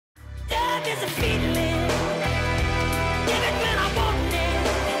there's a feeling, even when I want it,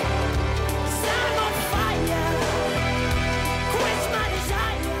 set on fire, quench my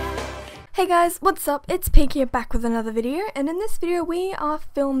desire. Hey guys, what's up? It's Pig here back with another video, and in this video we are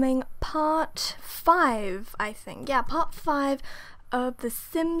filming part 5, I think. Yeah, part 5 of The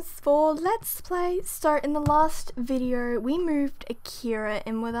Sims 4 Let's Play. So in the last video we moved Akira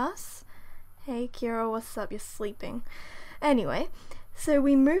in with us. Hey Akira, what's up? You're sleeping. Anyway, so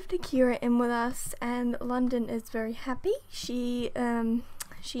we moved Akira in with us and London is very happy. She and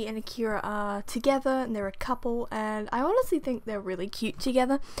Akira are together and they're a couple, and I honestly think they're really cute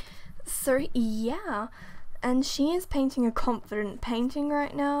together. So yeah, and she is painting a confident painting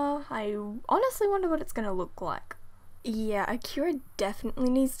right now. I honestly wonder what it's gonna look like. Yeah, Akira definitely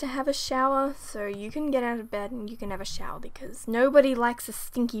needs to have a shower, so you can get out of bed and you can have a shower because nobody likes a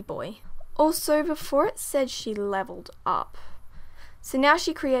stinky boy. Also, before it said she leveled up. So now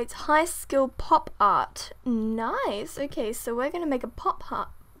she creates high skill pop art. Nice. Okay, so we're gonna make a pop art,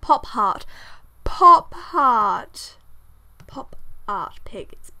 Pig.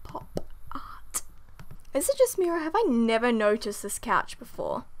 It's pop art. Is it just me or have I never noticed this couch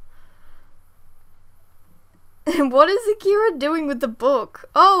before? And what is Akira doing with the book?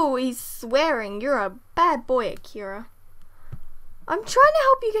 Oh, he's swearing. You're a bad boy, Akira. I'm trying to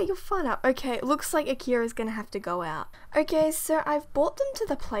help you get your fun up. Okay, it looks like Akira's gonna have to go out. Okay, so I've brought them to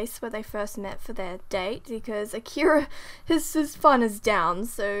the place where they first met for their date because Akira, his fun is down.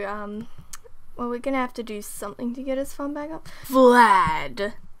 So, well, we're gonna have to do something to get his fun back up.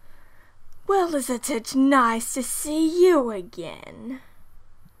 Vlad! Well, isn't it nice to see you again?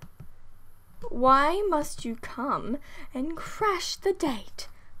 Why must you come and crash the date?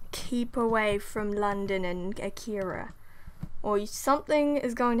 Keep away from London and Akira, or something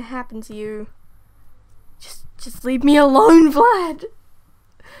is going to happen to you. Just leave me alone, Vlad.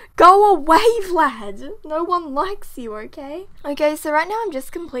 Go away, Vlad. No one likes you, okay? Okay, so right now I'm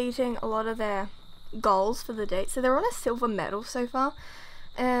just completing a lot of their goals for the date. So they're on a silver medal so far,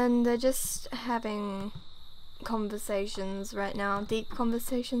 and they're just having conversations right now, deep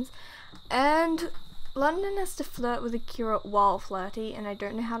conversations. And London has to flirt with Akira while flirty, and I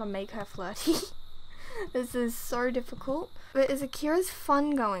don't know how to make her flirty. This is so difficult. But is Akira's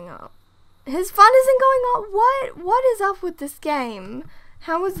fun going up? His fun isn't going up. What is up with this game?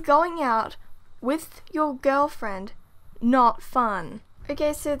 How is going out with your girlfriend not fun?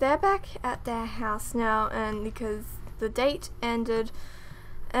 Okay, so they're back at their house now, and because the date ended,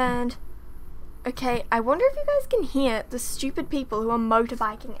 and okay, I wonder if you guys can hear the stupid people who are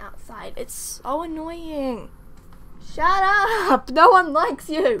motorbiking outside. It's so annoying. Shut up! No one likes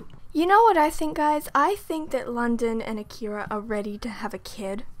you! You know what I think, guys? I think that London and Akira are ready to have a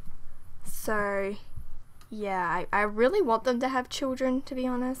kid. So, yeah, I really want them to have children, to be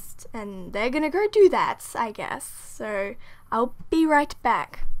honest. And they're gonna go do that, I guess. So, I'll be right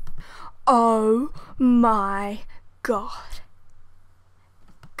back. Oh my god.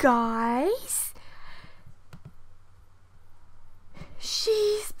 Guys?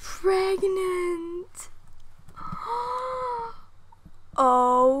 She's pregnant.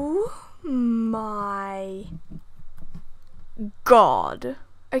 Oh my god.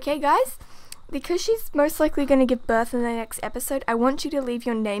 Okay guys, because she's most likely going to give birth in the next episode, I want you to leave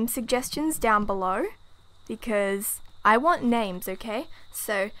your name suggestions down below, because I want names, okay?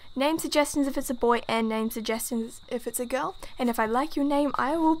 So, name suggestions if it's a boy and name suggestions if it's a girl, and if I like your name,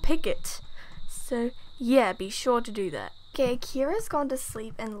 I will pick it. So, yeah, be sure to do that. Okay, Akira's gone to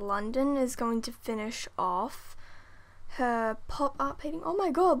sleep and London is going to finish off her pop art painting. Oh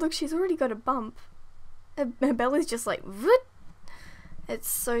my god, look, she's already got a bump. Her belly's just like, vroom. It's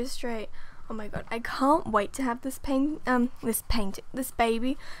so straight. Oh my god, I can't wait to have this baby,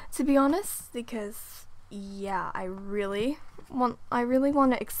 to be honest, because yeah, I really want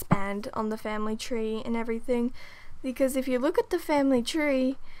to expand on the family tree and everything, because if you look at the family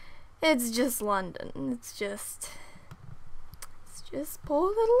tree, it's just London. It's just poor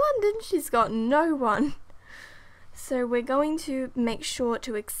little London. She's got no one. So we're going to make sure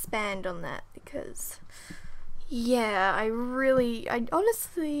to expand on that because, yeah, I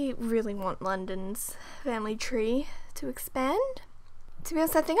honestly really want London's family tree to expand. To be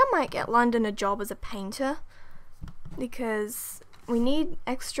honest, I think I might get London a job as a painter because we need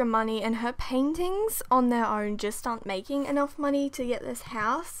extra money, and her paintings on their own just aren't making enough money to get this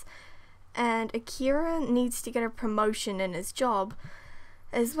house, and Akira needs to get a promotion in his job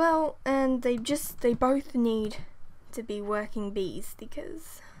as well, and they both need to be working bees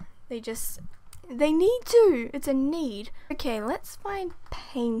because they need to. It's a need. Okay, let's find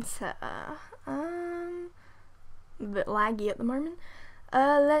painter. A bit laggy at the moment.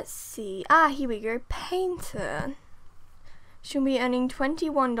 Let's see. Here we go. Painter. She'll be earning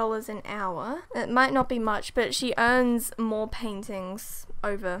 $21 an hour. It might not be much, but she earns more paintings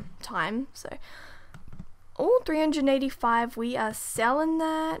over time. So, $385. We are selling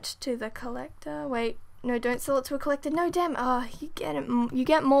that to the collector. Wait, no, don't sell it to a collector. No, damn. You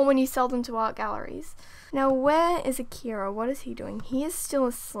get more when you sell them to art galleries. Now, where is Akira? What is he doing? He is still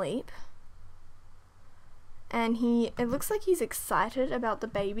asleep. And it looks like he's excited about the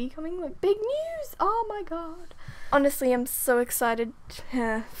baby coming. Like, big news! Oh my god. Honestly, I'm so excited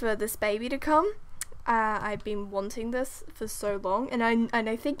for this baby to come. I've been wanting this for so long, and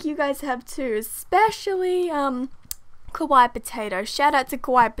I think you guys have too, especially Kawaii Potato. Shout out to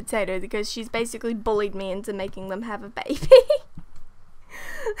Kawaii Potato, because she's basically bullied me into making them have a baby.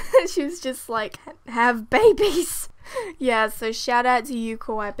 She was just like, have babies. Yeah, so shout out to you,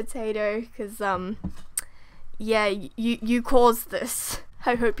 Kawaii Potato, because yeah, you caused this.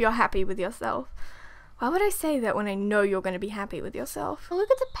 I hope you're happy with yourself. Why would I say that when I know you're going to be happy with yourself? Oh, look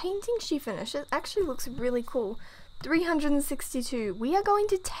at the painting she finished. It actually looks really cool. 362. We are going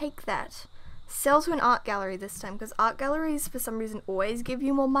to take that. Sell to an art gallery this time, because art galleries for some reason always give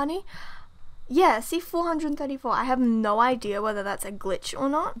you more money. Yeah, see, 434. I have no idea whether that's a glitch or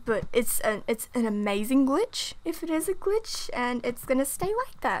not, but it's an amazing glitch if it is a glitch, and it's gonna stay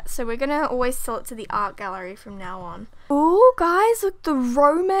like that. So we're gonna always sell it to the art gallery from now on. Oh, guys, look, the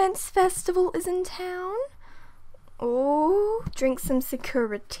Romance Festival is in town. Oh, drink some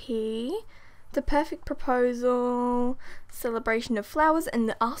Sakura tea. The Perfect Proposal, Celebration of Flowers, and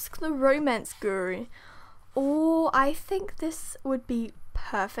the Ask the Romance Guru. Oh, I think this would be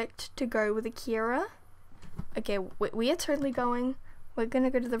perfect to go with Akira. Okay, we are totally going. We're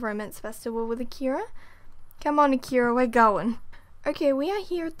gonna go to the Romance Festival with Akira. Come on, Akira, we're going. Okay, we are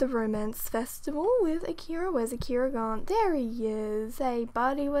here at the Romance Festival with Akira. Where's Akira gone? There he is. Hey,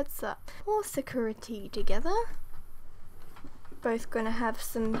 buddy, what's up? More Sakura tea together. Both gonna have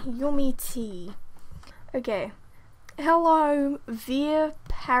some yummy tea. Okay. Hello, Veer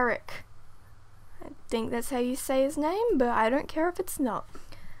Parik. I think that's how you say his name, but I don't care if it's not.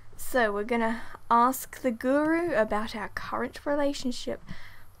 So we're gonna ask the guru about our current relationship.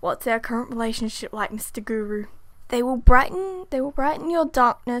 What's our current relationship like, Mr. Guru? They will brighten your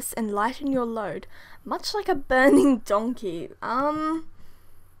darkness and lighten your load, much like a burning donkey.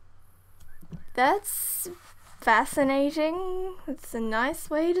 That's fascinating. It's a nice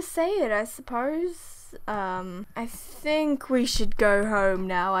way to say it, I suppose. I think we should go home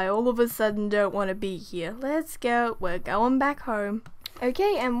now. I all of a sudden don't want to be here. Let's go. We're going back home.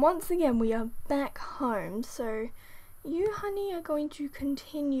 Okay, and once again we are back home. So you, honey, are going to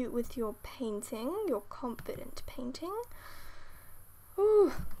continue with your painting, your confident painting.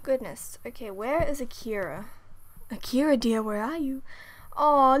 Ooh, goodness. Okay, where is Akira? Akira, dear, where are you?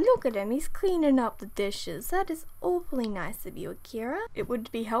 Oh, look at him. He's cleaning up the dishes. That is awfully nice of you, Akira. It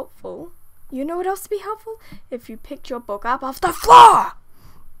would be helpful. You know what else would be helpful? If you picked your book up off the floor!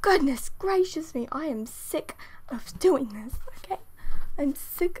 Goodness gracious me, I am sick of doing this, okay? I'm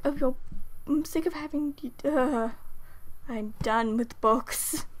sick of having I'm done with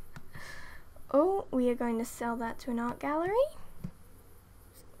books. Oh, we are going to sell that to an art gallery.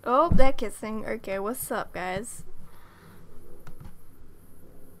 Oh, they're kissing. Okay, what's up, guys?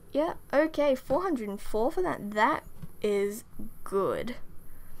 Yeah, okay, 404 for that. That is good.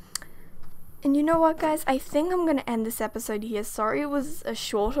 And you know what, guys? I think I'm going to end this episode here. Sorry it was a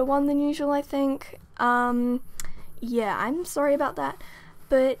shorter one than usual, I think. Yeah, I'm sorry about that.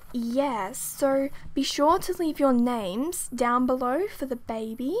 But yeah, so be sure to leave your names down below for the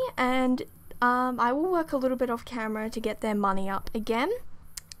baby. And I will work a little bit off camera to get their money up again.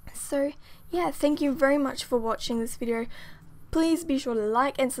 So yeah, thank you very much for watching this video. Please be sure to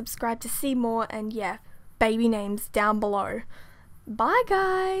like and subscribe to see more. And yeah, baby names down below. Bye,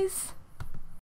 guys!